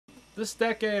this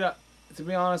decade, to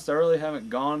be honest, I really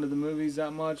haven't gone to the movies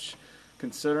that much,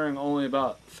 considering only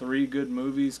about 3 good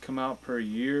movies come out per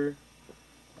year.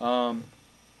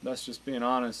 That's just being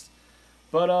honest.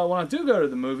 But when I do go to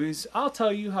the movies, I'll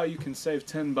tell you how you can save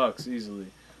 $10 easily.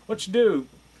 What you do,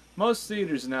 most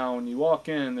theaters now, when you walk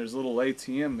in, there's a little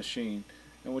ATM machine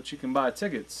in which you can buy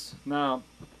tickets. Now,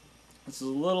 this is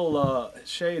a little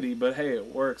shady, but hey, it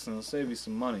works and it'll save you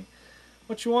some money.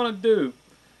 What you want to do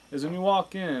is when you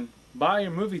walk in, buy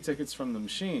your movie tickets from the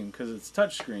machine because it's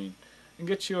touchscreen, and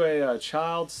get you a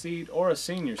child seat or a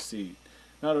senior seat.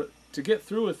 Now, to get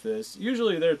through with this,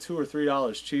 usually they're $2 or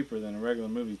 $3 cheaper than a regular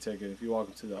movie ticket if you walk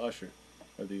up to the usher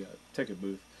or the ticket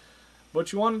booth.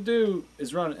 What you want to do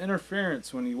is run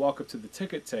interference when you walk up to the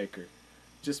ticket taker.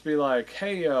 Just be like,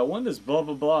 hey, when does blah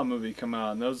blah blah movie come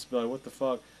out? And they'll just be like, what the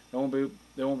fuck? They won't be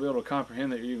able to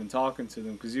comprehend that you're even talking to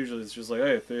them, because usually it's just like,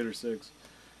 hey, Theater 6.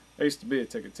 I used to be a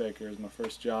ticket taker. It was my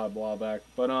first job a while back.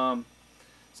 But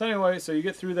so anyway, so you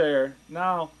get through there.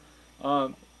 Now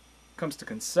comes to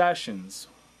concessions.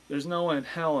 There's no way in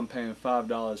hell I'm paying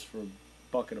 $5 for a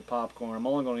bucket of popcorn. I'm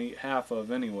only going to eat half of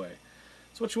anyway.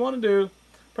 So what you want to do,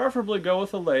 preferably go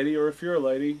with a lady, or if you're a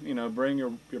lady, you know, bring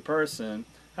your purse in.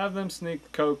 Have them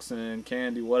sneak Cokes in,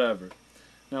 candy, whatever.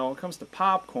 Now when it comes to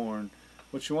popcorn,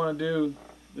 what you want to do,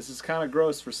 this is kind of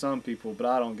gross for some people, but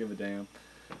I don't give a damn.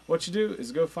 What you do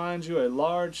is go find you a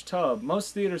large tub.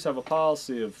 Most theaters have a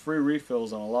policy of free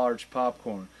refills on a large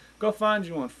popcorn. Go find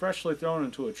you one freshly thrown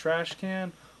into a trash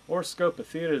can, or scope a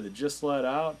theater that just let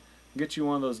out. Get you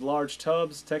one of those large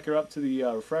tubs, take her up to the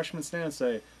refreshment stand and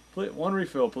say, one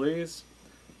refill please.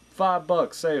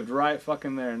 $5 saved right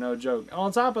fucking there, no joke. And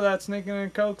on top of that, sneaking in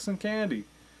Cokes and candy.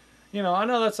 You know, I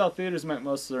know that's how theaters make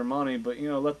most of their money, but you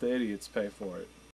know, let the idiots pay for it.